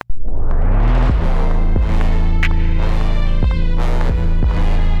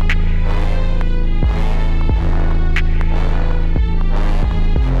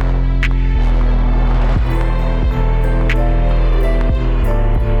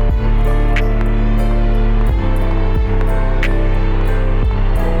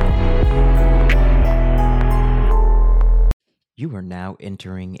now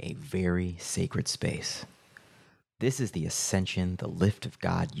entering a very sacred space. This is the Ascension, the Lift of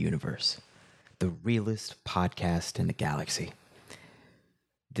God universe, the realest podcast in the galaxy.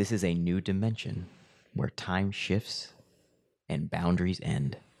 This is a new dimension where time shifts and boundaries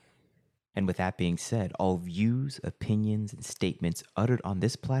end. And with that being said, all views, opinions, and statements uttered on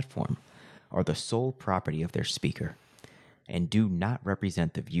this platform are the sole property of their speaker and do not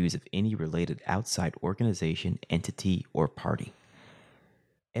represent the views of any related outside organization, entity, or party.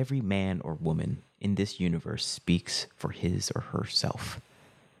 Every man or woman in this universe speaks for his or herself,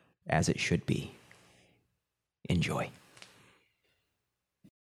 as it should be. Enjoy.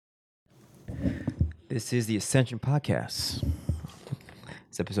 This is the Ascension Podcast.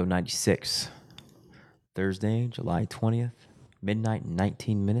 It's episode 96. Thursday, July 20th, midnight and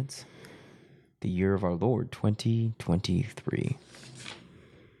 19 minutes. The year of our Lord, 2023.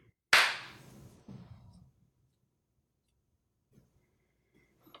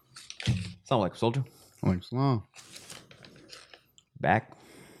 Assalamu alaikum, soldier. Alaikum salam. Back.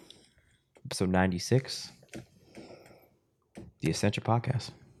 Episode 96. The Ascension Podcast.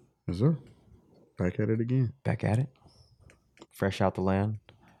 Yes, sir. Back at it again. Back at it. Fresh out the land.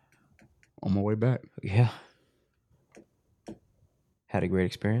 On my way back. Yeah. Had a great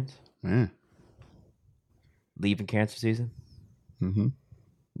experience. Man. Leaving cancer season. Mm-hmm.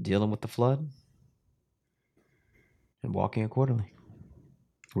 Dealing with the flood. And walking accordingly.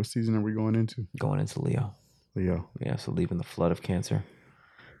 What season are we going into? Going into Leo. Leo. Yeah, so leaving the flood of Cancer.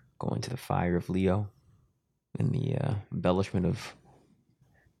 Going to the fire of Leo. And the embellishment of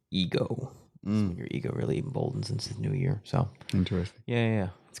ego. When your ego really emboldens since the new year. So Interesting. yeah.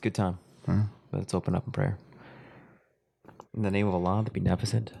 It's a good time. Huh? Let's open up in prayer. In the name of Allah, the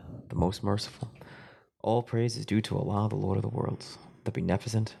Beneficent, the Most Merciful. All praise is due to Allah, the Lord of the worlds, the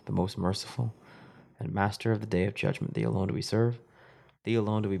Beneficent, the Most Merciful, and Master of the Day of Judgment. Thee alone do we serve. Thee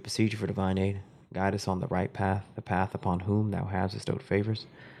alone do we beseech you for divine aid. Guide us on the right path, the path upon whom thou hast bestowed favors,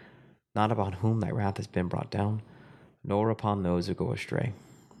 not upon whom thy wrath has been brought down, nor upon those who go astray.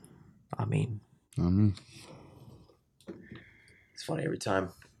 Amen. Amen. It's funny every time.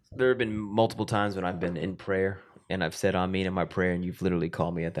 There have been multiple times when I've been in prayer and I've said Amen in my prayer and you've literally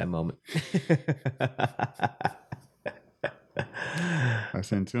called me at that moment.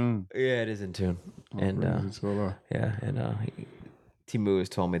 That's in tune. Yeah, it is in tune. All And praises to Allah. yeah, and Timu has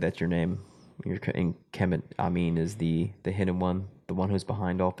told me that your name, in Kemet, Amin, is the hidden one, the one who's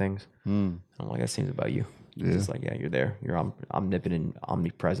behind all things. I'm like, that seems about you. Yeah. It's like, yeah, you're there. You're omnipotent and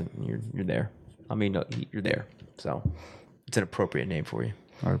omnipresent, and you're there. I mean, no, you're there. So it's an appropriate name for you.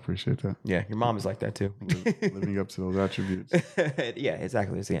 I appreciate that. Yeah, your mom is like that too. Living up to those attributes. Yeah,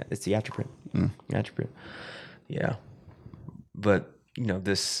 exactly. It's the attribute. Yeah. Attribute. Yeah. But,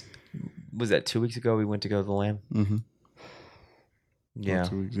 this, was that 2 weeks ago we went to go to the land? Mm-hmm. Yeah. About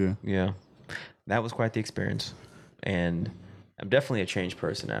 2 weeks, yeah. Yeah. That was quite the experience. And I'm definitely a changed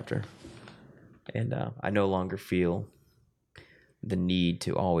person after. And I no longer feel the need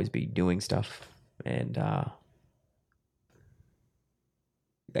to always be doing stuff. And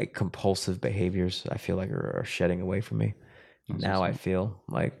like compulsive behaviors, I feel like are shedding away from me. That's Now I what's up. feel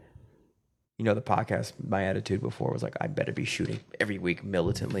like, the podcast, my attitude before was like, I better be shooting every week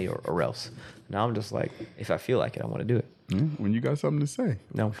militantly or else. Now I'm just like, if I feel like it, I want to do it. Yeah, when you got something to say.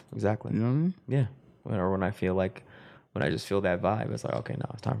 No, exactly. You know what I mean? Yeah. Or when I feel like, when I just feel that vibe, it's like, okay, now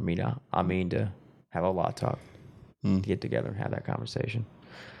it's time for me to have a lot talk, to get together and have that conversation.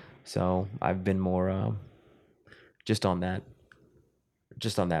 So I've been more just on that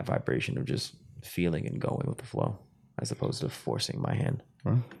vibration of just feeling and going with the flow as opposed to forcing my hand.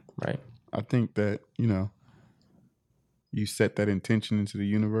 Right. I think that, you set that intention into the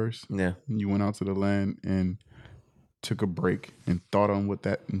universe. Yeah. You went out to the land and took a break and thought on what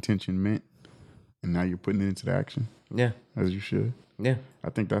that intention meant. And now you're putting it into action. Yeah. As you should. Yeah. I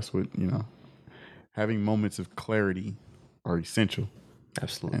think that's what, having moments of clarity are essential.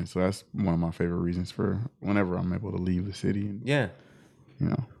 Absolutely. And so that's one of my favorite reasons for whenever I'm able to leave the city. And, Yeah.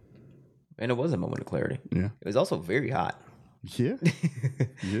 And it was a moment of clarity. Yeah. It was also very hot. Yeah.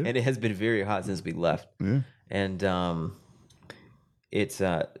 Yeah. And it has been very hot since we left. Yeah. And it's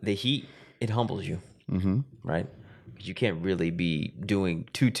the heat, it humbles you. Mm-hmm. Right? Because you can't really be doing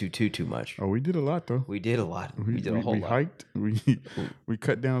too much. Oh, we did a lot though. We did a lot. We did a whole we lot. hiked. We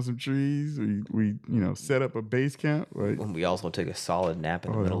cut down some trees. We set up a base camp. Like, We also took a solid nap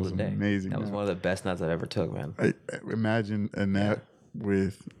in the middle of the day. Amazing. That was one of the best nights I've ever took, man. I imagine a nap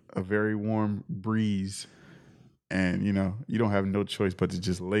with a very warm breeze, and you don't have no choice but to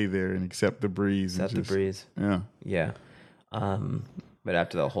just lay there and accept the breeze. Accept the breeze. Yeah. Yeah. But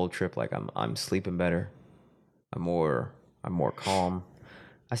after the whole trip, like I'm sleeping better. I'm more I'm more calm.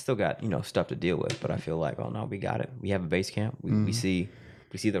 I still got, stuff to deal with, but I feel like, oh no, we got it. We have a base camp. We see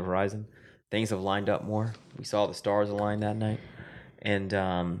the horizon. Things have lined up more. We saw the stars align that night. And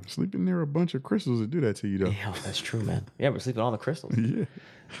Sleeping near a bunch of crystals would do that to you, though. yeah, that's true, man. Yeah, we're sleeping on the crystals. Yeah.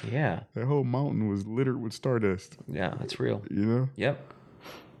 Yeah. That whole mountain was littered with stardust. Yeah, that's real. You know? Yep.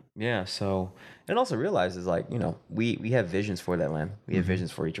 Yeah, so and also realize is like, we have visions for that land. We have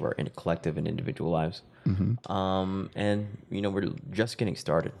visions for each of our collective and individual lives. And we're just getting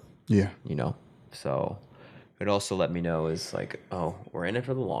started. Yeah. So it also let me know is like, oh, we're in it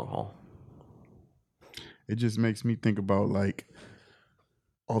for the long haul. It just makes me think about like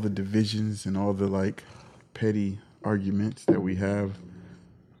all the divisions and all the like petty arguments that we have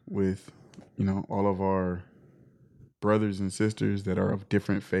with, all of our brothers and sisters that are of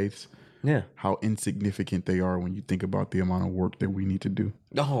different faiths. Yeah. How insignificant they are when you think about the amount of work that we need to do.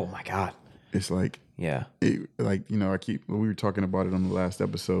 Oh my God. It's like, yeah. We were talking about it on the last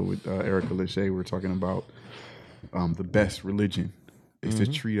episode with Erica Lachey. We were talking about the best religion is to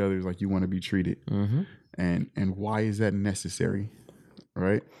treat others like you want to be treated. And why is that necessary?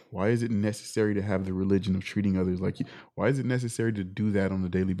 Right? Why is it necessary to have the religion of treating others like you? Why is it necessary to do that on a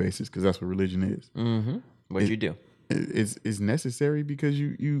daily basis? Because that's what religion is. What'd you do? It's necessary because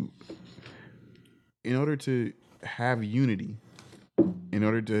you in order to have unity, in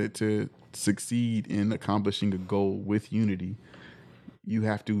order to succeed in accomplishing a goal with unity, you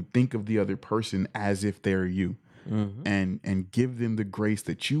have to think of the other person as if they're you, and give them the grace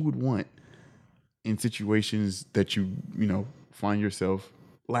that you would want in situations that you find yourself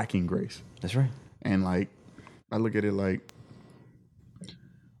lacking grace. That's right. And like, I look at it like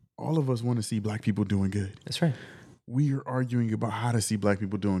all of us want to see black people doing good. That's right. We are arguing about how to see black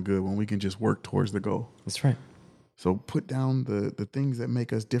people doing good when we can just work towards the goal. That's right. So put down the things that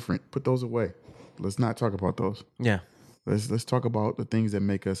make us different. Put those away. Let's not talk about those. Yeah. Let's talk about the things that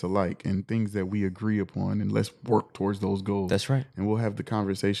make us alike and things that we agree upon, and let's work towards those goals. That's right. And we'll have the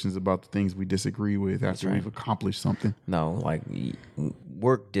conversations about the things we disagree with after we've accomplished something. No, like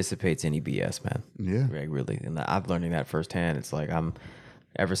work dissipates any BS, man. Yeah. Like, really. And I've learned that firsthand. It's like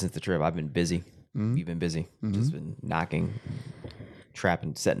ever since the trip, I've been busy. We've been busy. Just been knocking,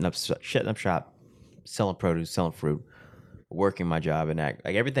 trapping, setting up shop, selling produce, selling fruit, working my job, and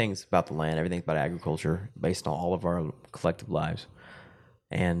like everything's about the land, everything's about agriculture, based on all of our collective lives.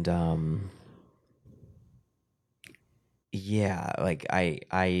 And yeah, like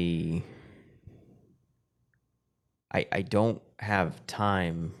I don't have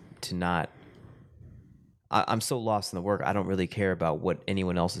time to not. I'm so lost in the work. I don't really care about what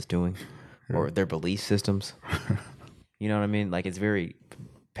anyone else is doing or their belief systems. You know what I mean? Like, it's very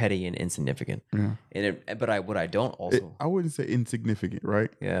petty and insignificant. Yeah. And what I don't also. I wouldn't say insignificant, right?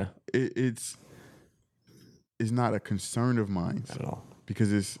 Yeah. It's not a concern of mine. Not at all.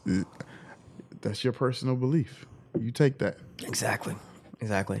 Because that's your personal belief. You take that. Exactly.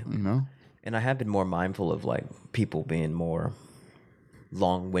 And I have been more mindful of like people being more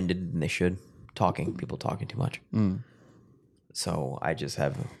long-winded than they should. People talking too much. So I just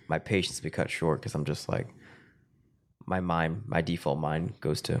have my patience to be cut short because I'm just like, my default mind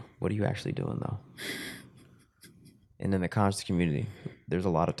goes to, what are you actually doing though? And in the conscious community, there's a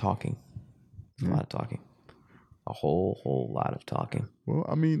lot of talking. A whole lot of talking. Well,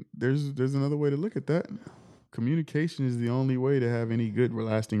 I mean, there's another way to look at that. Communication is the only way to have any good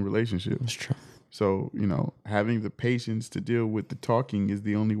lasting relationship. That's true. So, having the patience to deal with the talking is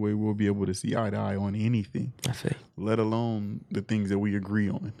the only way we'll be able to see eye to eye on anything. I feel. Let alone the things that we agree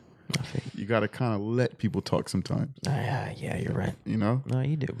on. I feel. You got to kind of let people talk sometimes. Yeah, you're right. No,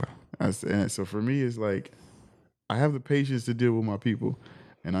 you do, bro. And so for me, it's like, I have the patience to deal with my people.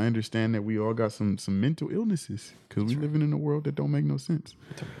 And I understand that we all got some mental illnesses because we're living in a world that don't make no sense.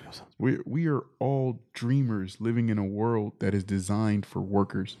 We are all dreamers living in a world that is designed for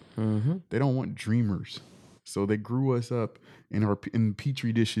workers. They don't want dreamers. So they grew us up in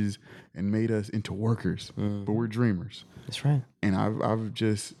petri dishes and made us into workers. But we're dreamers. That's right. And I've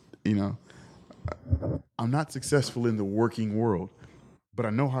just, I'm not successful in the working world. But I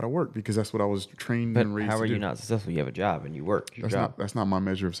know how to work because that's what I was trained and raised to do. How are you not successful? You have a job and you work. That's not my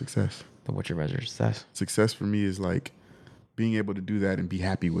measure of success. But what's your measure of success? Success for me is like being able to do that and be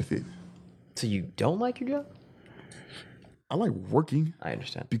happy with it. So you don't like your job? I like working. I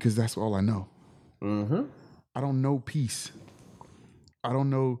understand. Because that's all I know. I don't know peace. I don't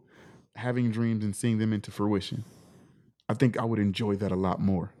know having dreams and seeing them into fruition. I think I would enjoy that a lot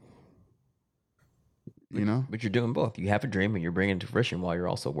more. You know? But you're doing both. You have a dream and you're bringing it to fruition while you're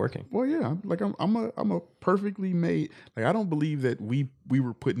also working. Well, yeah, I'm a perfectly made. Like, I don't believe that we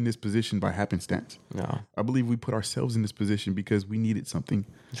were put in this position by happenstance. No. I believe we put ourselves in this position because we needed something.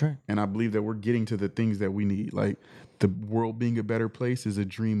 That's right. And I believe that we're getting to the things that we need. Like, the world being a better place is a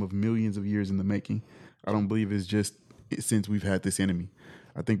dream of millions of years in the making. I don't believe it's just since we've had this enemy.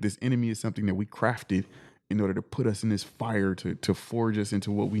 I think this enemy is something that we crafted in order to put us in this fire to forge us into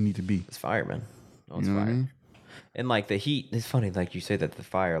what we need to be. It's fire, man. Oh, it's You know fire. what I mean? And like the heat, it's funny, like you say that the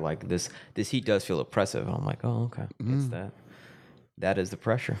fire, like this heat does feel oppressive. And I'm like, oh, okay. It's that. That is the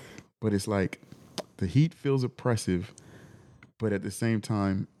pressure. But it's like the heat feels oppressive, but at the same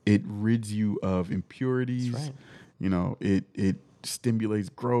time, it rids you of impurities. That's right. You know, it stimulates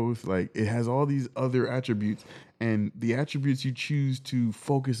growth. Like, it has all these other attributes. And the attributes you choose to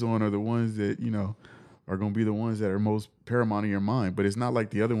focus on are the ones that, you know, are going to be the ones that are most paramount in your mind. But it's not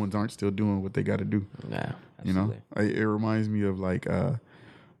like the other ones aren't still doing what they got to do. Yeah, You know, absolutely. it reminds me of like,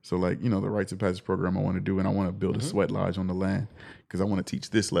 so like, you know, the rites of passage program I want to do, and I want to build a sweat lodge on the land because I want to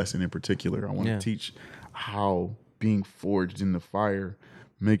teach this lesson in particular. I want to teach how being forged in the fire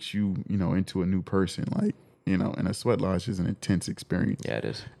makes you, you know, into a new person. Like, you know, and a sweat lodge is an intense experience. Yeah, it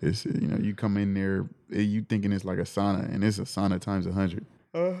is. It's, you know, you come in there, you thinking it's like a sauna, and it's a sauna times 100.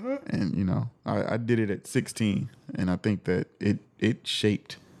 And, you know, I did it at 16, and I think that it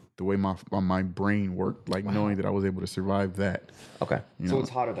shaped the way my brain worked, like knowing that I was able to survive that. Okay. You So know. it's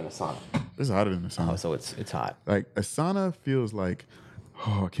hotter than a sauna. It's hotter than a sauna. Oh, so it's hot. Like, a sauna feels like,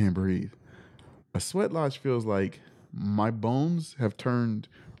 oh, I can't breathe. A sweat lodge feels like my bones have turned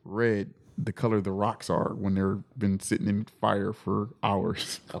red, the color the rocks are when they've been sitting in fire for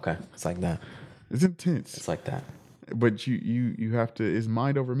hours. Okay. It's like that. It's intense. It's like that. But you have to. It's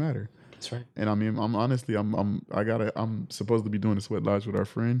mind over matter. That's right. And I mean, I'm supposed to be doing a sweat lodge with our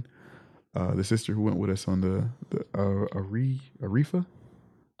friend, the sister who went with us on the Arifa.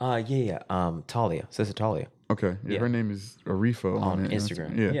 Talia, Sister Talia. Okay, yeah, her name is Arifa On it.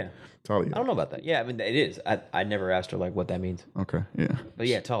 Instagram. Yeah, Yeah. Talia. I don't know about that. Yeah, I mean it is. I never asked her like what that means. Okay, yeah, But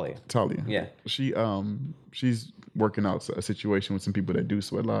yeah, Talia. Talia. Yeah. She's working out a situation with some people that do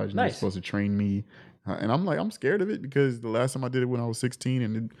sweat lodge, and they're Nice. supposed to train me. And I'm scared of it because the last time I did it when I was 16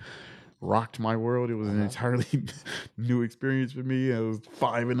 and it rocked my world. It was an entirely new experience for me. It was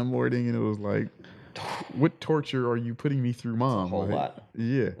 5 a.m. and it was like, what torture are you putting me through, Mom? A whole Like, lot.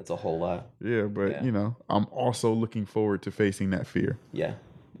 Yeah. That's a whole lot. Yeah, but Yeah. you know, I'm also looking forward to facing that fear Yeah.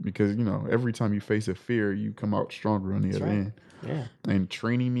 because, you know, every time you face a fear, you come out stronger on the other right. end. Yeah. And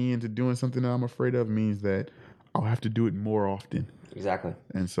training me into doing something that I'm afraid of means that I'll have to do it more often. Exactly.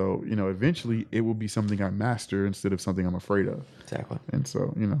 And so, you know, eventually it will be something I master instead of something I'm afraid of. Exactly. And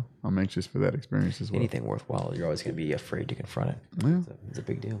so, you know, I'm anxious for that experience as well. Anything worthwhile, you're always going to be afraid to confront it. Yeah. It's a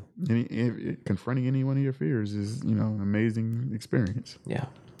big deal. Confronting any one of your fears is, you know, an amazing experience. Yeah.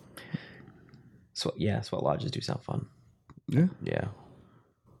 So yeah, sweat lodges do sound fun. Yeah. Yeah.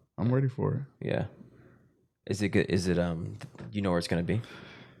 I'm ready for it. Yeah. Is it good? Is it you know where it's going to be?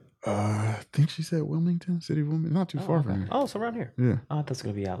 I think she said Wilmington, city of Wilmington, not too far from here. Oh, it's around here. Yeah. Oh, I thought it's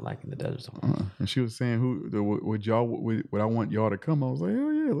going to be out like in the desert somewhere. And she was saying, would I want y'all to come? I was like, oh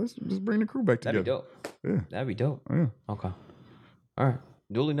yeah, let's just bring the crew back together. That'd be dope. Yeah. That'd be dope. Oh, yeah. Okay. All right.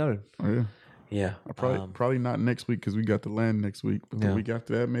 Duly noted. Oh yeah. Yeah. Probably not next week because we got to land next week. But the Yeah. week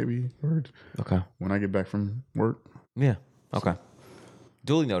after that, maybe, or Okay. when I get back from work. Yeah. Okay.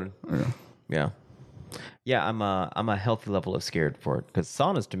 Duly noted. Oh, yeah. Yeah. Yeah, I'm a healthy level of scared for it because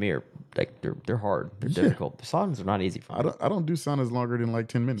saunas to me are like they're hard. They're difficult. The saunas are not easy for me. I don't do saunas longer than like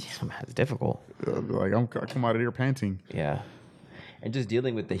 10 minutes. It's difficult. Like I come out of there panting. Yeah. And just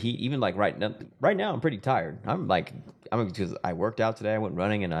dealing with the heat, even like right now I'm pretty tired. I'm because I worked out today. I went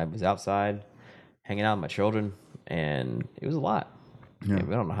running and I was outside hanging out with my children and it was a lot. Yeah. We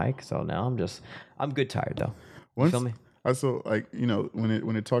went on a hike, so now I'm good tired though. You Once, feel me? I so like, you know, when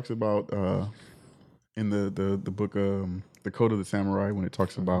it talks about in the book The Code of the Samurai, when it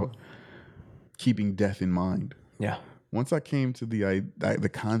talks about keeping death in mind. Yeah. Once I came to the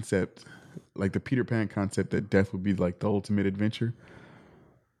concept, like the Peter Pan concept, that death would be like the ultimate adventure,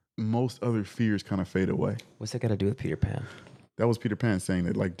 most other fears kind of fade away. What's that got to do with Peter Pan? That was Peter Pan saying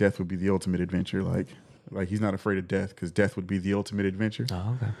that like death would be the ultimate adventure. Like he's not afraid of death because death would be the ultimate adventure.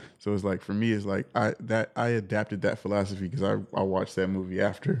 Oh, okay. So it's like, for me, it's like I adapted that philosophy because I watched that movie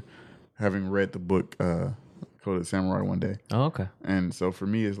after having read the book Code of the Samurai one day. Oh, okay. And so for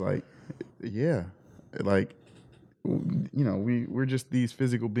me, it's like, yeah, like we're just these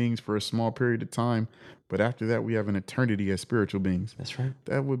physical beings for a small period of time, but after that we have an eternity as spiritual beings. That's right.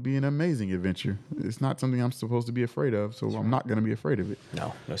 That would be an amazing adventure. It's not something I'm supposed to be afraid of, so I'm not going to be afraid of it.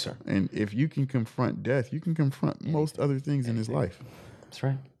 No, sir. And if you can confront death, you can confront most other things in this life. That's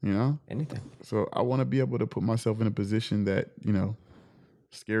right. Anything. So I want to be able to put myself in a position that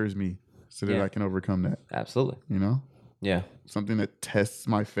scares me, so that I can overcome that. Absolutely. Yeah. Something that tests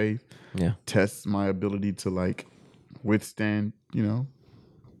my faith. Yeah. Tests my ability to withstand,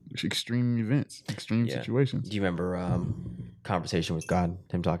 extreme events, extreme situations. Do you remember conversation with God,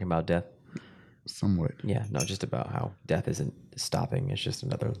 him talking about death? Somewhat. Yeah, no, just about how death isn't stopping. It's just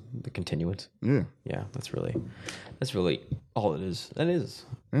the continuance. Yeah. Yeah, that's really all it is. That is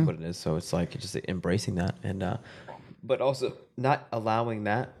what it is. So it's like just embracing that, and but also not allowing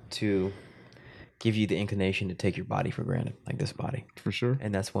that to give you the inclination to take your body for granted, like this body. For sure.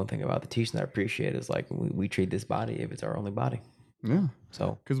 And that's one thing about the teaching that I appreciate is like we treat this body if it's our only body. Yeah.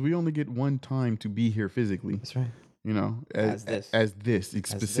 So because we only get one time to be here physically. That's right. As this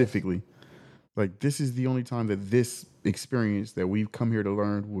specifically. Like, this is the only time that this experience that we've come here to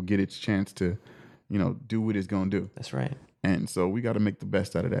learn will get its chance to, do what it's going to do. That's right. And so we got to make the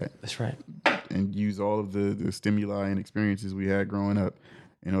best out of that. That's right. And use all of the stimuli and experiences we had growing up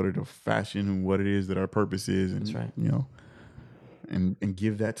in order to fashion what it is that our purpose is. And, That's right. And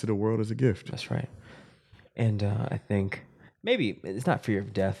give that to the world as a gift. That's right. And I think maybe it's not fear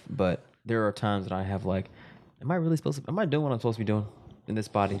of death, but there are times that I have am I doing what I'm supposed to be doing in this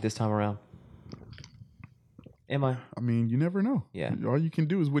body this time around? Am I? I mean, you never know. Yeah. All you can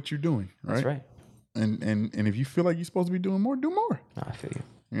do is what you're doing, right? That's right. And if you feel like you're supposed to be doing more, do more. No, I feel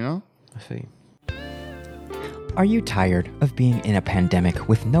you. I feel you. Are you tired of being in a pandemic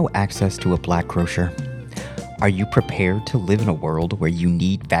with no access to a black grocer? Are you prepared to live in a world where you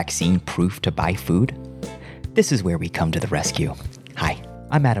need vaccine proof to buy food? This is where we come to the rescue. Hi,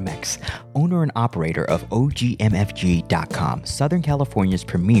 I'm Adam X, owner and operator of OGMFG.com, Southern California's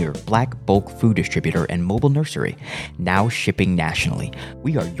premier black bulk food distributor and mobile nursery, now shipping nationally.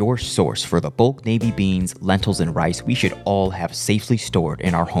 We are your source for the bulk navy beans, lentils, and rice we should all have safely stored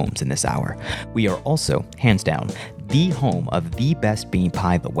in our homes in this hour. We are also, hands down, the home of the best bean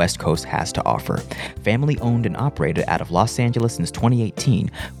pie the West Coast has to offer. Family owned and operated out of Los Angeles since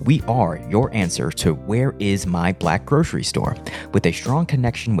 2018, we are your answer to where is my black grocery store. With a strong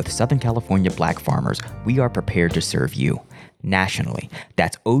connection with Southern California black farmers, we are prepared to serve you nationally.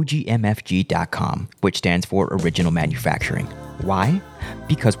 That's OGMFG.com, which stands for Original Manufacturing. Why?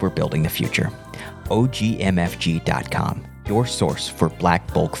 Because we're building the future. OGMFG.com, your source for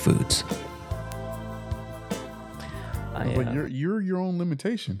black bulk foods. But you're your own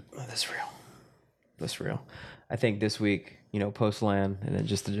limitation. Oh, that's real. I think this week, post land and then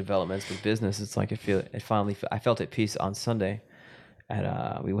just the developments with business, it's like I felt at peace on Sunday.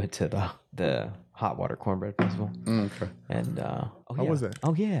 We went to the Hot Water Cornbread Festival. Okay. And how was that?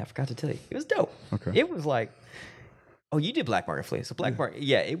 Oh yeah, I forgot to tell you. It was dope. Okay. It was like, you did Black Market Flea. So Market,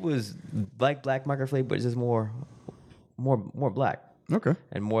 it was like Black Market Flea, but it's just more black. Okay.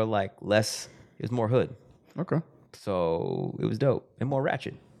 And more less. It was more hood. Okay. So it was dope and more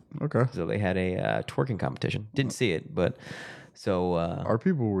ratchet. Okay. So they had a twerking competition. Didn't see it, but so our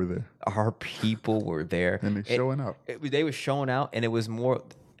people were there. Our people were there, and they showing out. They were showing out, and it was more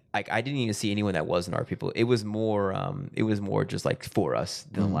like I didn't even see anyone that wasn't our people. It was more just like for us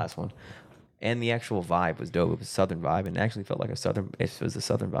than the last one. And the actual vibe was dope. It was a southern vibe, and it actually felt like it was a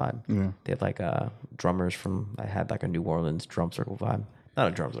southern vibe. Yeah. They had drummers I had a New Orleans drum circle vibe. Not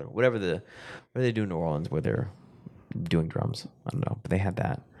a drum circle, whatever they do in New Orleans where they're doing drums. I don't know, but they had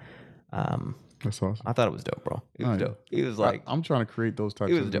that. That's awesome. I thought it was dope, bro. It was dope. It was I'm trying to create those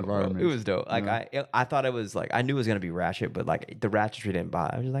types of environments. Bro. It was dope. I thought it was I knew it was gonna be ratchet, but the ratchetry didn't buy.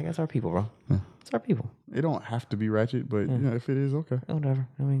 I was just like, that's our people, bro. Yeah. It's our people. It don't have to be ratchet, but if it is, okay. Whatever.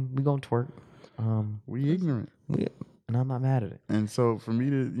 I mean, we gonna twerk. We ignorant. And I'm not mad at it. And so for me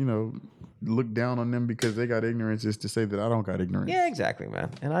to, look down on them because they got ignorance is to say that I don't got ignorance. Yeah, exactly,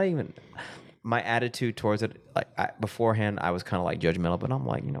 man. And my attitude towards it, beforehand, I was kind of judgmental, but I'm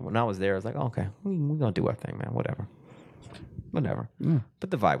when I was there, I was like, oh, okay, we're gonna do our thing, man. Whatever. Yeah.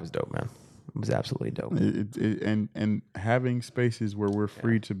 But the vibe was dope, man. It was absolutely dope. And having spaces where we're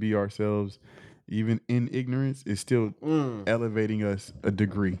free to be ourselves, even in ignorance, is still elevating us a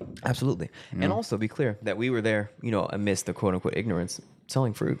degree. Absolutely. Yeah. And also be clear that we were there, amidst the quote unquote ignorance,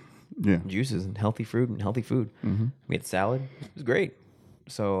 selling fruit, juices, and healthy fruit and healthy food. Mm-hmm. We had salad. It was great.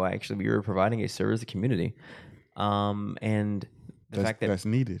 So we were providing a service to the community, and the fact that that's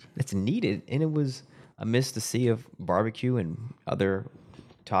needed. It's needed, and it was amidst the sea of barbecue and other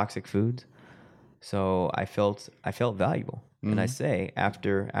toxic foods. So I felt valuable. And I say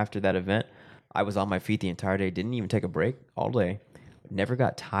after that event, I was on my feet the entire day, didn't even take a break all day, never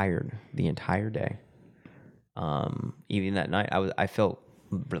got tired the entire day. Even that night, I felt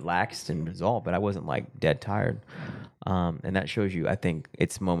relaxed and resolved, but I wasn't like dead tired. And that shows you, I think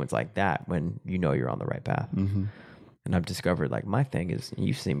it's moments like that when you know you're on the right path. And I've discovered like my thing is, and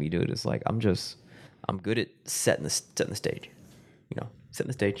you've seen me do it, is like I'm good at setting the stage. Setting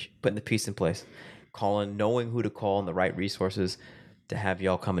the stage, putting the piece in place, knowing who to call and the right resources to have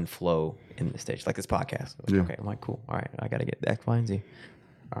y'all come and flow in the stage, like this podcast. Okay, I'm like, cool. All right, I got to get X, Y, and Z.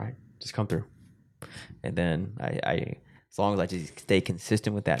 All right, just come through. And then I as long as I just stay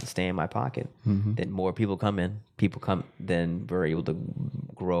consistent with that and stay in my pocket, then more people come in. Then we're able to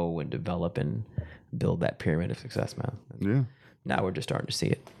grow and develop and build that pyramid of success, man. Yeah. Now we're just starting to see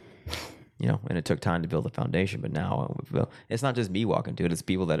it. And it took time to build the foundation, but now it's not just me walking to it. It's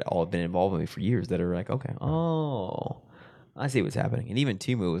people that all have been involved with me for years that are like, okay, oh, I see what's happening. And even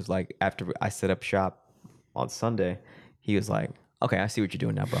Timu was like, after I set up shop on Sunday, he was like, okay, I see what you're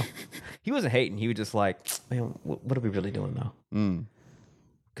doing now, bro. He wasn't hating. He was just like, man, what are we really doing now?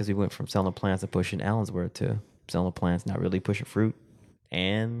 Because we went from selling plants and pushing Allensworth to selling plants, not really pushing fruit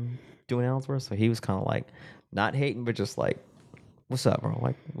and doing Allensworth. So he was kind of like not hating, but just like, what's up, bro?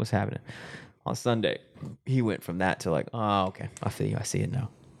 Like, what's happening? On Sunday, he went from that to like, oh, okay, I feel you. I see it now.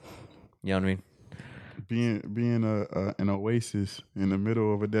 You know what I mean? Being an oasis in the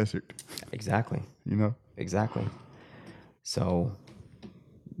middle of a desert. Exactly. Exactly. So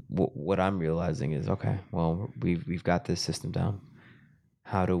what I'm realizing is, okay, well, we've got this system down.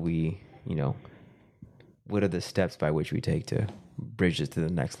 How do we, what are the steps by which we take to bridge it to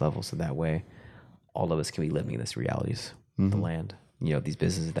the next level so that way all of us can be living in these realities, the land, these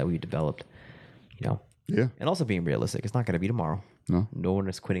businesses that we've developed, Yeah. And also being realistic. It's not going to be tomorrow. No one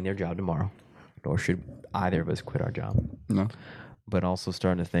is quitting their job tomorrow, nor should either of us quit our job. No. But also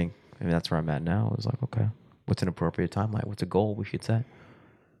starting to think, that's where I'm at now. It's like, okay, what's an appropriate timeline? What's a goal we should set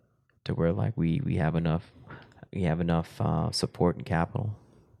to where like we have enough support and capital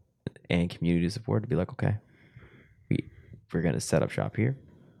and community support to be like, okay, we're going to set up shop here.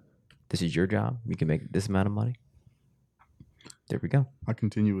 This is your job. You can make this amount of money. There we go. I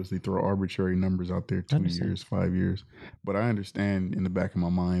continuously throw arbitrary numbers out there, 2 years, 5 years. But I understand in the back of my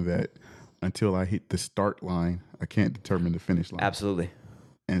mind that until I hit the start line, I can't determine the finish line. Absolutely.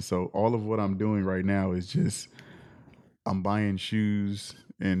 And so all of what I'm doing right now is just I'm buying shoes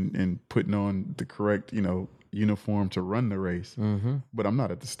and putting on the correct, uniform to run the race. But I'm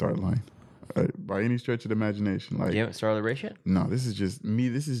not at the start line by any stretch of the imagination. Like, you haven't started the race yet? No, this is just me.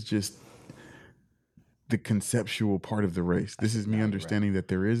 This is just the conceptual part of the race. This is me understanding that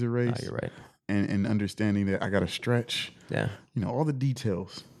there is a race. You're right. And understanding that I got to stretch. Yeah. All the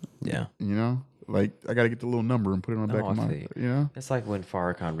details. Yeah. Like I got to get the little number and put it on the back of my, It's like when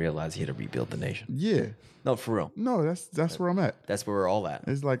Farrakhan realized he had to rebuild the nation. Yeah. No, for real. No, that's where I'm at. That's where we're all at.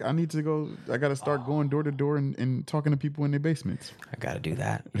 It's like I got to start going door to door and talking to people in their basements. I got to do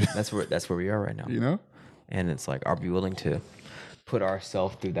that. That's where we are right now. And it's like, are we willing to put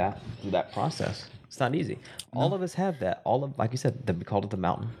ourselves through that process? It's not easy. No. All of us have that. Like you said, we called it the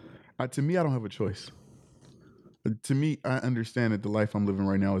mountain. To me, I don't have a choice. To me, I understand that the life I'm living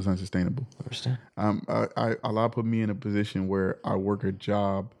right now is unsustainable. I understand. Allah put me in a position where I work a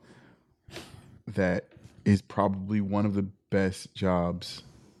job that is probably one of the best jobs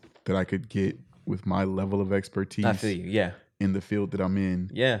that I could get with my level of expertise. I feel you, yeah. In the field that I'm in.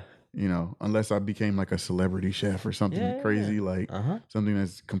 Yeah. Unless I became like a celebrity chef or something crazy, like something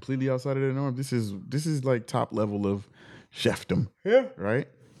that's completely outside of the norm. This is like top level of chefdom. Yeah. Right?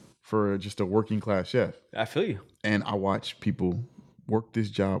 For just a working class chef. I feel you. And I watch people work this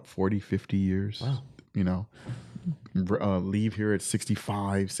job 40, 50 years. Wow. Leave here at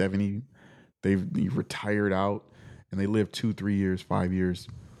 65, 70. They've retired out and they live 2, 3 years, 5 years,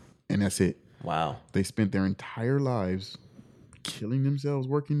 and that's it. Wow. They spent their entire lives killing themselves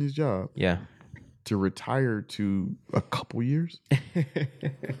working this job. Yeah. To retire to a couple years.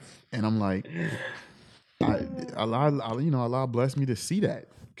 And I'm like, Allah blessed me to see that.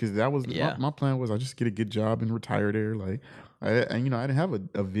 Because that was my plan was I just get a good job and retire there. Like, I didn't have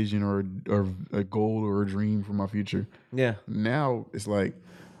a vision or a goal or a dream for my future. Yeah. Now it's like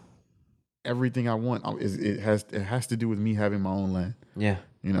everything I want it has to do with me having my own land. Yeah.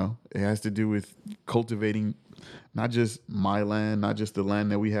 It has to do with cultivating not just my land, not just the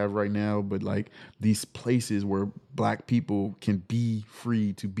land that we have right now, but like these places where Black people can be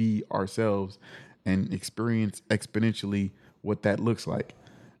free to be ourselves and experience exponentially what that looks like.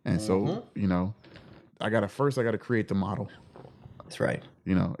 And so, I got to create the model. That's right.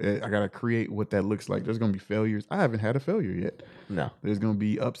 You know, I got to create what that looks like. There's going to be failures. I haven't had a failure yet. No. There's going to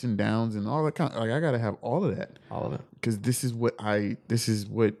be ups and downs and all that kind of, like, I got to have all of that. All of it. Because this is what I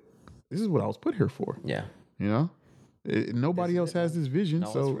was put here for. Yeah. You know, nobody else has this vision.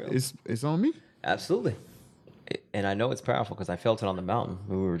 No, So it's on me. Absolutely. And I know it's powerful because I felt it on the mountain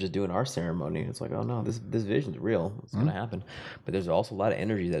when we were just doing our ceremony. It's like, oh no, this vision's real. It's going to happen. But there's also a lot of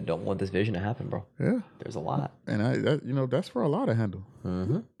energy that don't want this vision to happen, bro. Yeah. There's a lot. And that's for a lot to handle.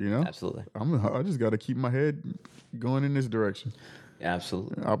 Mm-hmm. You know? Absolutely. I just got to keep my head going in this direction.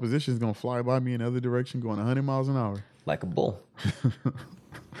 Absolutely. Opposition's going to fly by me in the other direction going 100 miles an hour. Like a bull.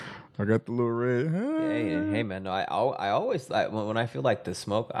 I got the little red. Hey man, no, I always when I feel like the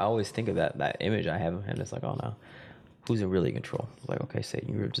smoke, I always think of that image I have, and it's like, oh no, who's in really control? It's like, okay,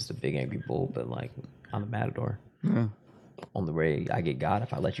 Satan, you're just a big angry bull, but like I'm the matador. Yeah. On the way I get God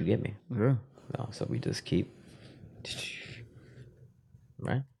if I let you get me. Yeah. No, so we just keep,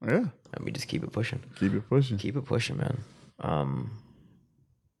 right? Yeah. And we just keep it pushing. Keep it pushing. Keep it pushing, man.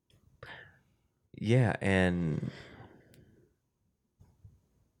 Yeah, and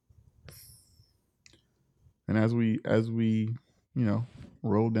as we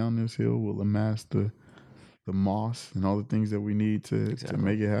roll down this hill, we'll amass the moss and all the things that we need to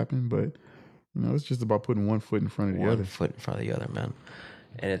make it happen. But it's just about putting one foot in front of the other. One foot in front of the other, man.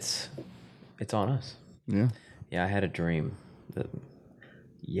 And it's on us. Yeah. Yeah, I had a dream that.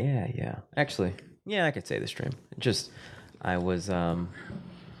 Yeah. Actually, yeah, I could say this dream. Just I was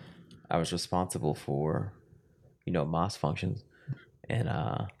responsible for moss functions, and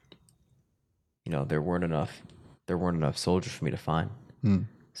there weren't enough soldiers for me to find.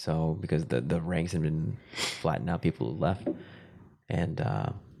 So because the ranks had been flattened out, people had left, and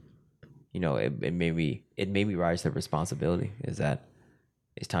it made me rise to the responsibility. Is that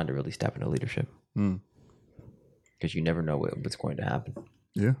it's time to really step into leadership, because you never know what's going to happen.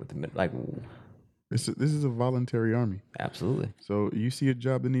 Yeah, this is a voluntary army. Absolutely. So you see a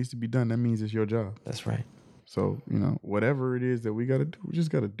job that needs to be done, that means it's your job. That's right. So whatever it is that we got to do, we just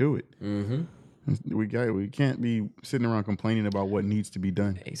got to do it. Mm-hmm. We can't be sitting around complaining about what needs to be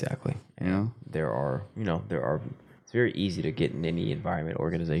done. Exactly. And there are it's very easy to get in any environment,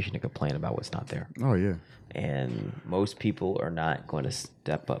 organization, to complain about what's not there. Oh yeah. And most people are not going to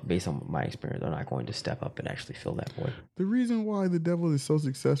step up, based on my experience, they're not going to step up and actually fill that void. The reason why the devil is so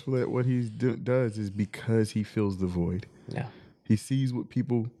successful at what he does is because he fills the void. Yeah. He sees what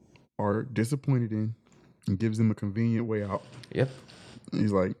people are disappointed in and gives them a convenient way out. Yep.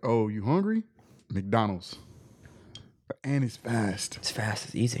 He's like, oh, you hungry? McDonald's. And it's fast. It's fast.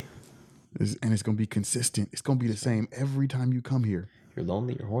 It's easy. And it's going to be consistent. It's going to be the same every time you come here. You're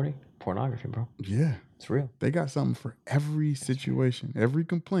lonely. You're horny. Pornography, bro. Yeah. It's real. They got something for every situation. Every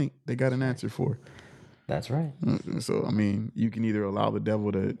complaint, they got an answer for. That's right. So, I mean, you can either allow the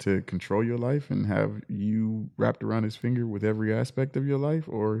devil to control your life and have you wrapped around his finger with every aspect of your life,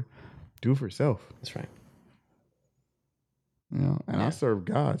 or do for self. That's right. I serve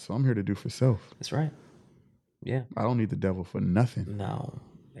God, so I'm here to do for self. That's right. Yeah. I don't need the devil for nothing. No.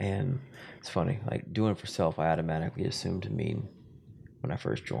 And it's funny, like doing for self, I automatically assumed to mean when I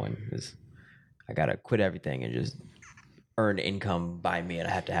first joined is I got to quit everything and just earn income by me, and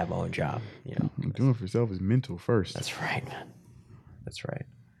I have to have my own job. Doing for self is mental first. That's right, man. That's right.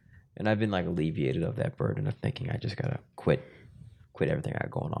 And I've been like alleviated of that burden of thinking I just got to quit everything I got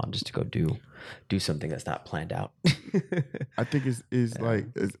going on just to go do something that's not planned out. I think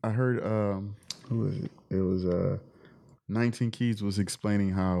I heard, who was it? It was 19 Keys was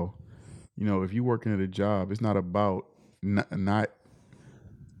explaining how, if you're working at a job, it's not about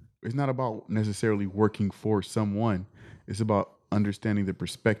it's not about necessarily working for someone. It's about understanding the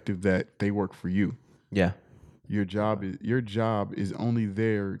perspective that they work for you. Yeah. Your job is only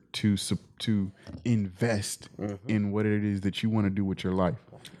there to invest in what it is that you want to do with your life.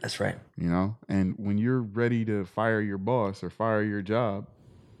 That's right. And when you're ready to fire your boss or fire your job,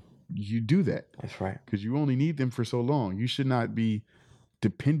 you do that. That's right. Because you only need them for so long. You should not be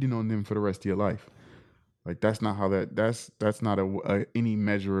dependent on them for the rest of your life. Like that's not how that's not any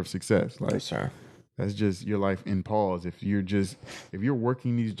measure of success. Like, yes, sir. That's just your life in pause. If you're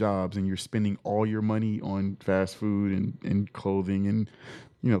working these jobs and you're spending all your money on fast food and clothing and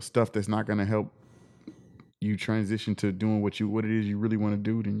stuff that's not going to help you transition to doing what it is you really want to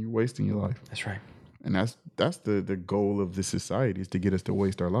do, then you're wasting your life. That's right. And that's the goal of this society, is to get us to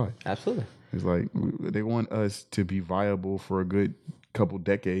waste our life. Absolutely. It's like they want us to be viable for a good couple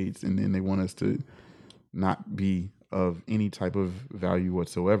decades, and then they want us to not be of any type of value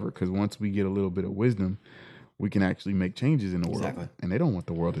whatsoever. Because once we get a little bit of wisdom, we can actually make changes in the world. Exactly. And they don't want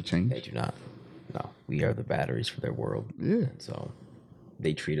the world to change. They do not. No, we are the batteries for their world. Yeah. And so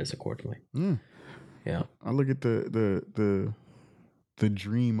they treat us accordingly. Yeah. Yeah. I look at the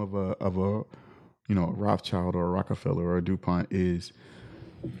dream of a a Rothschild or a Rockefeller or a DuPont is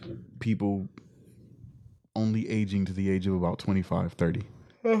people only aging to the age of about 25, 30,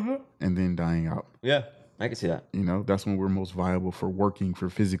 and then dying out. Yeah, I can see that. That's when we're most viable for working, for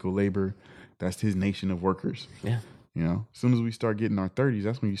physical labor. That's his nation of workers. Yeah. As soon as we start getting our 30s,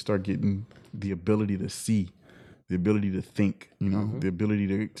 that's when you start getting the ability to see, the ability to think, the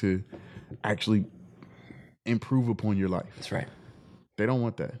ability to actually improve upon your life. That's right. They don't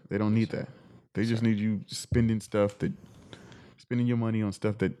want that. They don't need that. They just need you spending your money on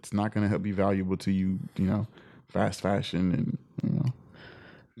stuff that's not going to help be valuable to you, fast fashion and.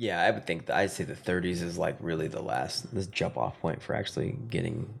 Yeah, I would think I'd say the 30s is like really this jump off point for actually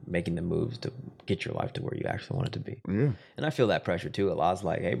making the moves to get your life to where you actually want it to be. Yeah. And I feel that pressure too. A lot's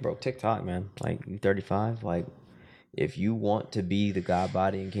like, hey, bro, TikTok, man. Like, you 35. Like, if you want to be the God,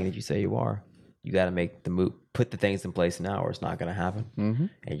 body, and king that you say you are, you got to make the move, put the things in place now, or it's not going to happen. Mm-hmm.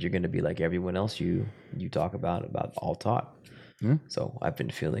 And you're going to be like everyone else you talk about all talk. Yeah. So I've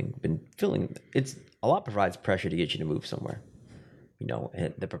been feeling it's a lot provides pressure to get you to move somewhere.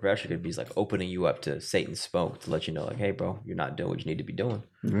 And the pressure could be like opening you up to Satan's smoke to let you know, like, hey, bro, you're not doing what you need to be doing.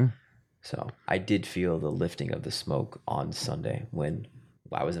 Yeah. So I did feel the lifting of the smoke on Sunday when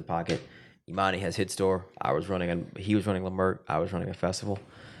I was in pocket. Imani has hit store. He was running Lamert. I was running a festival.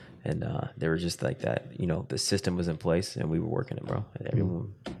 And there was just like that, the system was in place and we were working it, bro. And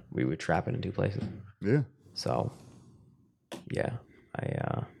everyone, we were trapping in two places. Yeah. So, yeah,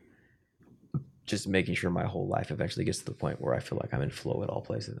 I just making sure my whole life eventually gets to the point where I feel like I'm in flow at all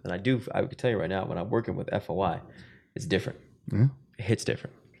places. And I can tell you right now, when I'm working with FOI, it's different. Yeah. It hits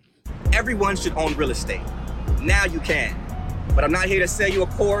different. Everyone should own real estate. Now you can. But I'm not here to sell you a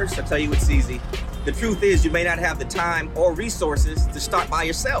course or tell you it's easy. The truth is you may not have the time or resources to start by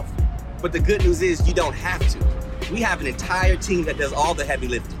yourself. But the good news is you don't have to. We have an entire team that does all the heavy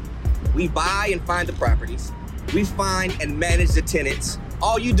lifting. We buy and find the properties. We find and manage the tenants.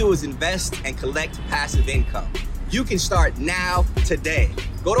 All you do is invest and collect passive income. You can start now, today.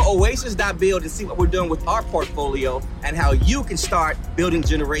 Go to oasis.build to see what we're doing with our portfolio and how you can start building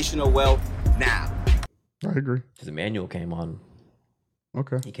generational wealth now. I agree. Because Emmanuel came on.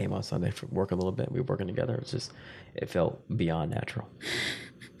 Okay. He came on Sunday for work a little bit. We were working together. It felt beyond natural.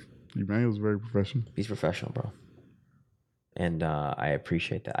 Emmanuel's very professional. He's professional, bro. And I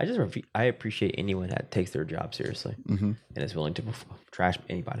appreciate that. I appreciate anyone that takes their job seriously and is willing to trash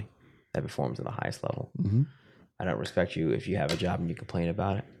anybody that performs at the highest level. Mm-hmm. I don't respect you if you have a job and you complain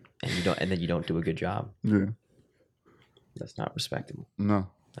about it and then you don't do a good job. Yeah, that's not respectable. No.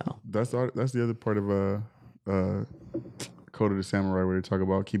 That's the other part of Code of the Samurai where they talk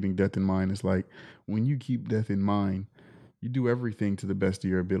about keeping death in mind. It's like when you keep death in mind, you do everything to the best of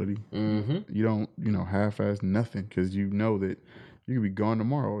your ability. Mm-hmm. You don't, half-ass nothing because you know that you could be gone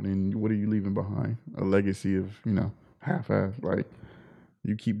tomorrow. And what are you leaving behind? A legacy of, half-ass. Like,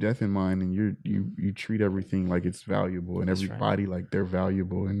 you keep death in mind and you treat everything like it's valuable and everybody like they're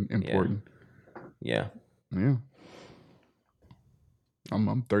valuable and important. Yeah. Yeah.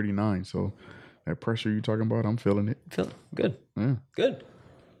 I'm 39, so that pressure you're talking about, I'm feeling it. Feeling good. Yeah. Good.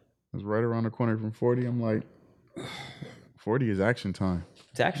 It's right around the corner from 40. I'm like, 40 is action time.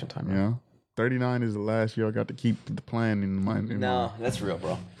 It's action time, right? Yeah. 39 is the last year I got to keep the plan in mind. No, that's real,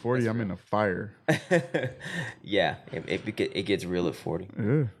 bro. 40, I'm in the fire. Yeah, it gets real at 40.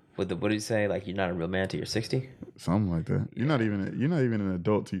 Yeah. What did you say? Like, you're not a real man till you're 60? Something like that. You're not even an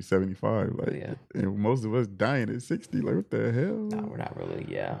adult till you're 75. Like, yeah. And most of us dying at 60. Like, what the hell? No, we're not really.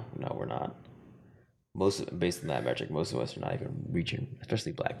 Yeah, no, we're not. Based on that metric, most of us are not even reaching,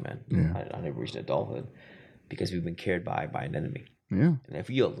 especially black men. Yeah. Not even reaching adulthood because we've been cared by an enemy. Yeah. And if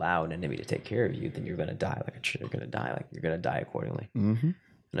you allow an enemy to take care of you, then you're gonna die you're gonna die accordingly. Mm-hmm.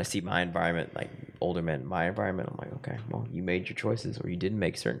 And I see my environment, like older men in my environment, I'm like, okay, well, you made your choices or you didn't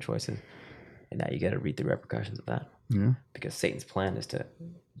make certain choices. And now you gotta reap the repercussions of that. Yeah. Because Satan's plan is to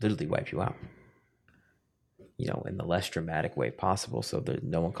literally wipe you out. In the less dramatic way possible so that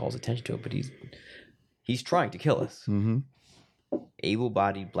no one calls attention to it, but he's trying to kill us. Mm-hmm.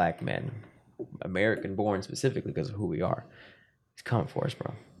 Able-bodied black men, American born specifically because of who we are. He's coming for us,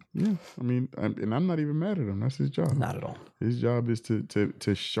 bro. Yeah, I mean, and I'm not even mad at him. That's his job. Not at all. His job is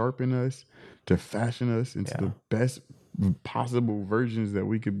to sharpen us, to fashion us into the best possible versions that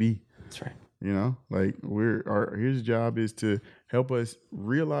we could be. That's right. Like his job is to help us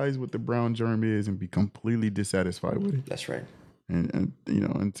realize what the brown germ is and be completely dissatisfied with it. That's right. And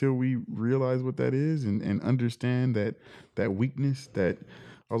until we realize what that is and understand that weakness, that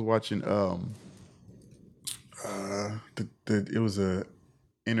I was watching It was a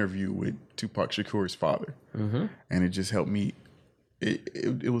interview with Tupac Shakur's father, and it just helped me.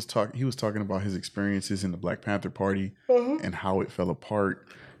 It was he was talking about his experiences in the Black Panther Party and how it fell apart,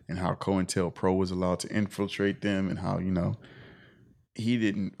 and how COINTELPRO was allowed to infiltrate them, and how he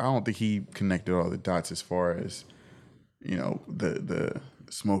didn't. I don't think he connected all the dots as far as the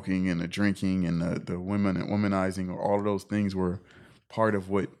smoking and the drinking and the women and womanizing, or all of those things were part of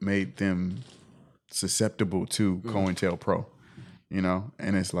what made them susceptible to COINTELPRO,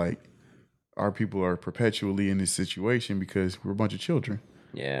 and it's like our people are perpetually in this situation because we're a bunch of children.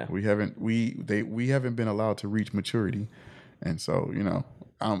 Yeah. We haven't been allowed to reach maturity, and so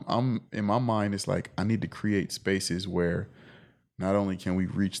I'm in my mind, it's like I need to create spaces where not only can we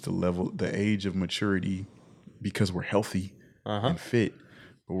reach the age of maturity because we're healthy and fit,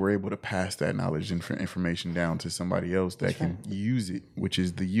 but we're able to pass that knowledge and information down to somebody else that can use it, which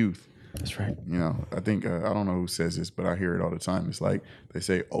is the youth. That's right. I think I don't know who says this, but I hear it all the time. It's like they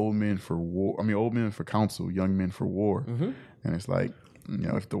say, old men for counsel, young men for war. And it's like,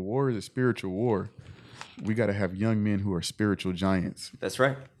 if the war is a spiritual war, we got to have young men who are spiritual giants. That's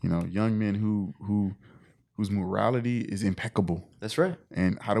right. Young men whose morality is impeccable. That's right.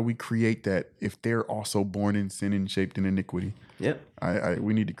 And how do we create that if they're also born in sin and shaped in iniquity? Yep.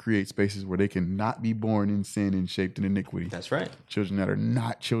 We need to create spaces where they can not be born in sin and shaped in iniquity. That's right. Children that are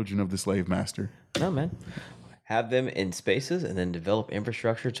not children of the slave master. No, man. Have them in spaces and then develop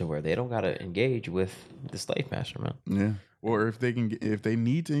infrastructure to where they don't got to engage with the slave master, man. Yeah. Or if they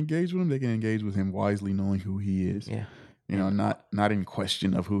need to engage with him, they can engage with him wisely, knowing who he is. Yeah. Not in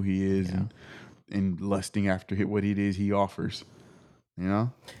question of who he is and lusting after what it is he offers.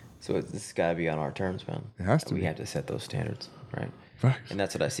 So this got to be on our terms, man. It has to We be. have to set those standards, right? Facts. And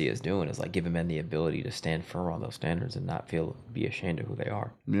that's what I see us doing, is like giving men the ability to stand firm on those standards and not be ashamed of who they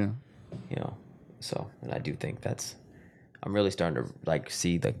are. Yeah. So, and I do think I'm really starting to like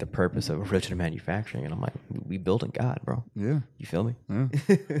see like the purpose of original manufacturing, and I'm like, we building God, bro. Yeah. You feel me? Yeah.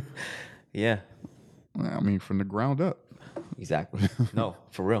 Yeah. I mean, from the ground up. Exactly. No,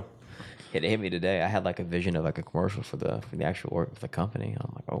 for real. It hit me today. I had like a vision of like a commercial for the actual work of the company.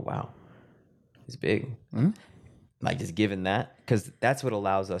 I'm like, oh wow, it's big. Like just given that, because that's what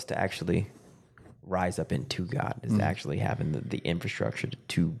allows us to actually rise up into God, is actually having the infrastructure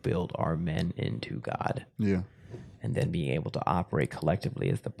to build our men into God. Yeah. And then being able to operate collectively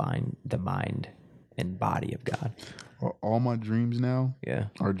as the mind and body of God. All my dreams now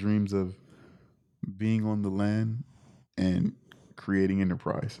are dreams of being on the land and creating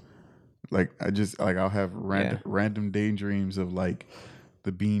enterprise. Like I'll have random daydreams of like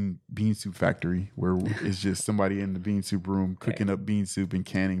the bean soup factory, where it's just somebody in the bean soup room cooking up bean soup and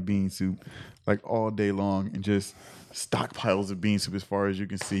canning bean soup like all day long, and just stockpiles of bean soup as far as you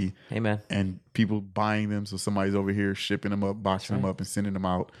can see. Amen. And people buying them, so somebody's over here shipping them up, boxing them up, and sending them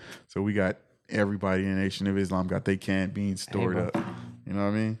out. So we got everybody in the Nation of Islam got their canned beans stored up. You know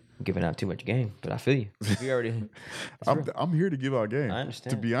what I mean? Giving out too much game, but I feel you. We already. I'm here to give out game. I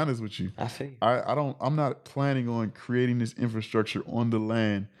understand. To be honest with you, I feel you. I'm not planning on creating this infrastructure on the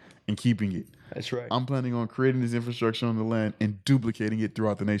land and keeping it. That's right. I'm planning on creating this infrastructure on the land and duplicating it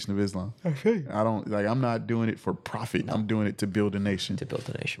throughout the Nation of Islam. I feel you. I'm not doing it for profit. No. I'm doing it to build a nation. To build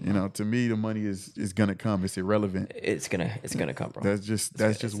a nation. To me, the money is gonna come. It's irrelevant. It's gonna come, bro. That's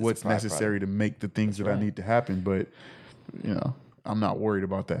just what's necessary to make the things that I need to happen. But I'm not worried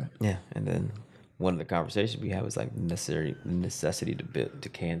about that. Yeah, and then one of the conversations we had was like the necessity to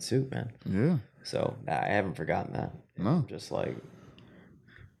can soup, man. Yeah. So I haven't forgotten that. No. Just like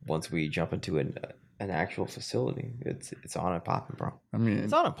once we jump into an actual facility, it's on and popping, bro. I mean,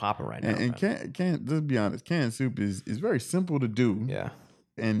 it's on and popping right now. And let's be honest, canned soup is very simple to do. Yeah.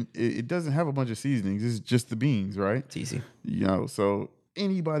 And it doesn't have a bunch of seasonings. It's just the beans, right? It's easy. So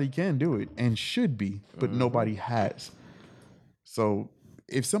anybody can do it and should be, but nobody has. So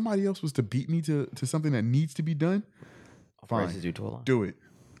if somebody else was to beat me to something that needs to be done, fine, do it.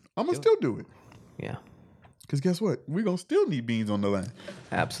 I'm going to still do it. Yeah. Because guess what? We're going to still need beans on the land.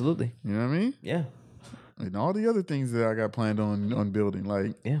 Absolutely. You know what I mean? Yeah. And all the other things that I got planned on building.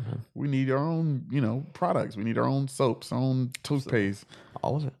 Like, yeah, man. We need our own, products. We need our own soaps, our own toothpaste.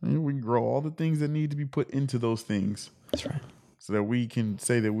 All of it. And we can grow all the things that need to be put into those things. That's right. So that we can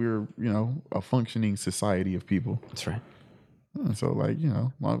say that we're, a functioning society of people. That's right. And so,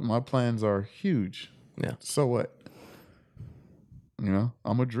 my plans are huge. Yeah. So what?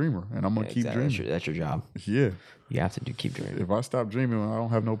 I'm a dreamer, and I'm gonna keep dreaming. That's your job. Yeah. You have to keep dreaming. If I stop dreaming, I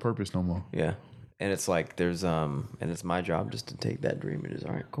don't have no purpose no more. Yeah. And it's like and it's my job just to take that dream and just,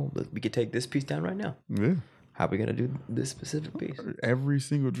 all right, cool. We could take this piece down right now. Yeah. How are we gonna do this specific piece? Every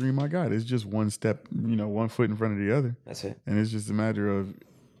single dream I got is just one step, 1 foot in front of the other. That's it. And it's just a matter of,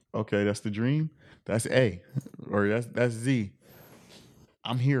 okay, that's the dream. That's A, or that's Z.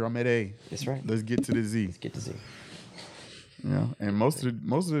 I'm here. I'm at A. That's right. Let's get to the Z. Let's get to Z. And most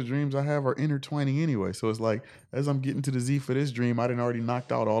of the dreams I have are intertwining anyway. So it's like, as I'm getting to the Z for this dream, I done already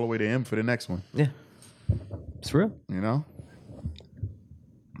knocked out all the way to M for the next one. Yeah. It's real.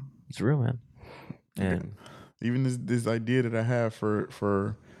 It's real, man. And even this idea that I have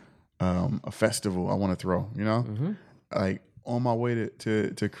for a festival I want to throw, like on my way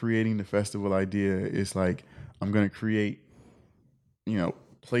to creating the festival idea, it's like I'm going to create,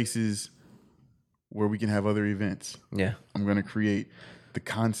 places where we can have other events. Yeah. I'm going to create the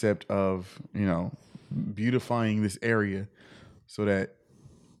concept of, beautifying this area so that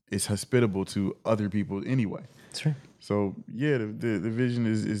it's hospitable to other people anyway. That's right. So yeah, the vision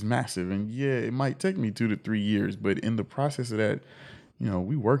is massive, and yeah, it might take me 2 to 3 years, but in the process of that,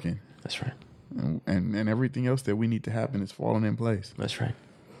 we working. That's right. And everything else that we need to happen is falling in place. That's right.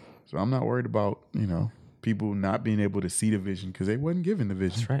 So I'm not worried about, people not being able to see the vision because they wasn't given the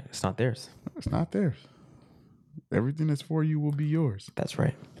vision. That's right. It's not theirs. It's not theirs. Everything that's for you will be yours. That's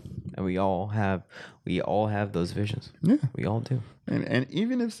right. And we all have those visions. Yeah. We all do. And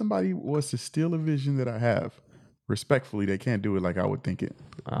even if somebody was to steal a vision that I have, respectfully, they can't do it like I would think it.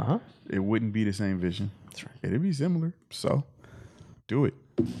 Uh-huh. It wouldn't be the same vision. That's right. It'd be similar. So do it.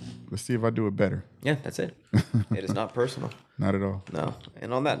 Let's see if I do it better. Yeah, that's it. It is not personal. Not at all. No.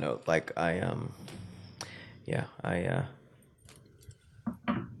 And on that note, like I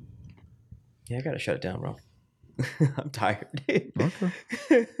gotta shut it down, bro. I'm tired. Okay.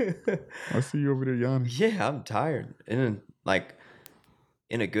 I see you over there yawning. Yeah, I'm tired. And like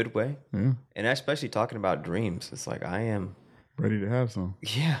in a good way. Yeah. And especially talking about dreams. It's like I am ready to have some.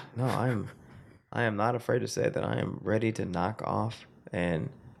 Yeah, no, I am not afraid to say that I am ready to knock off and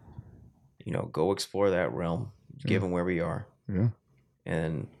go explore that realm, given where we are. Yeah.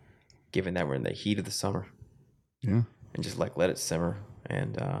 And given that we're in the heat of the summer. Yeah. And just like let it simmer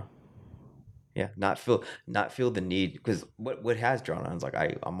and not feel the need, because what has drawn on is like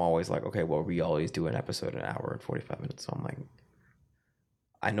I'm always like, okay, well, we always do an episode an hour and 45 minutes. So I'm like,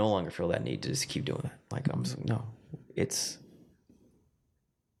 I no longer feel that need to just keep doing that. Like no,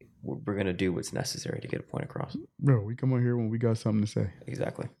 we're gonna do what's necessary to get a point across. Bro, we come on here when we got something to say.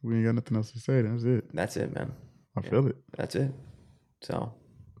 Exactly. We ain't got nothing else to say. That's it. That's it, man. I feel it. That's it. So,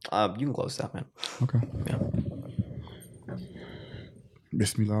 you can close that, man. Okay. Yeah.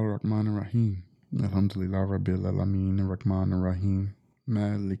 Bismillahirrahmanirrahim. Alhamdulillah Rabbil Alameen Rahmanir Rahim.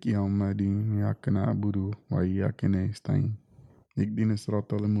 Malik Yawmiddin. Iyyaka na'budu wa iyyaka nasta'in. Ihdina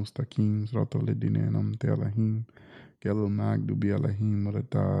siratal mustaqim siratal ladzina an'amta 'alaihim ghayril maghdubi 'alaihim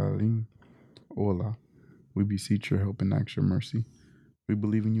waladdallin. O Allah, we beseech your help and ask your mercy. We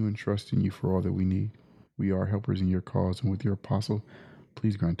believe in you and trust in you for all that we need. We are helpers in your cause, and with your apostle,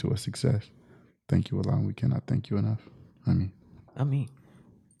 please grant to us success. Thank you, Allah, and we cannot thank you enough. Ameen. Ameen.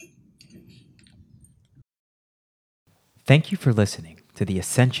 Thank you for listening to the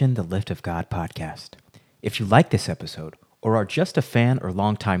Ascension, the Lift of God podcast. If you like this episode or are just a fan or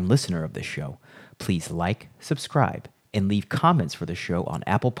longtime listener of this show, please like, subscribe, and leave comments for the show on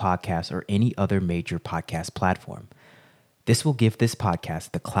Apple Podcasts or any other major podcast platform. This will give this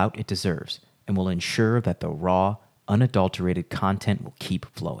podcast the clout it deserves and will ensure that the raw, unadulterated content will keep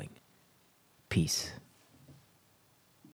flowing. Peace.